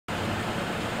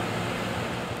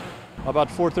About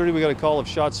 4:30 we got a call of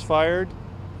shots fired.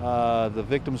 The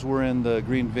victims were in the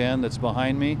green van that's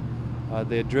behind me.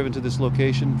 They had driven to this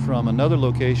location from another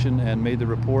location and made the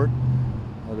report.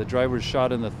 The driver was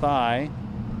shot in the thigh.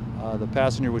 The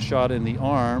passenger was shot in the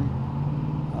arm.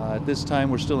 At this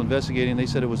time we're still investigating. They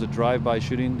said it was a drive-by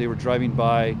shooting. They were driving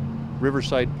by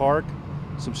Riverside Park.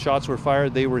 Some shots were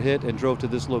fired. They were hit and drove to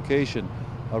this location.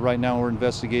 Right now we're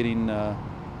investigating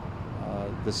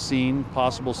the scene,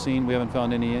 possible scene. We haven't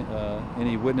found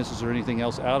any witnesses or anything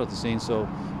else out at the scene, so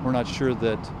we're not sure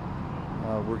that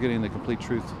we're getting the complete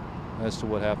truth as to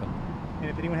what happened. And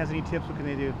if anyone has any tips, what can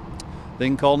they do? They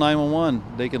can call 911.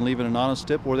 They can leave an anonymous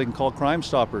tip, or they can call Crime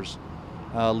Stoppers.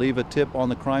 Leave a tip on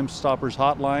the Crime Stoppers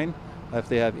hotline. If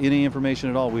they have any information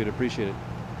at all, we'd appreciate it.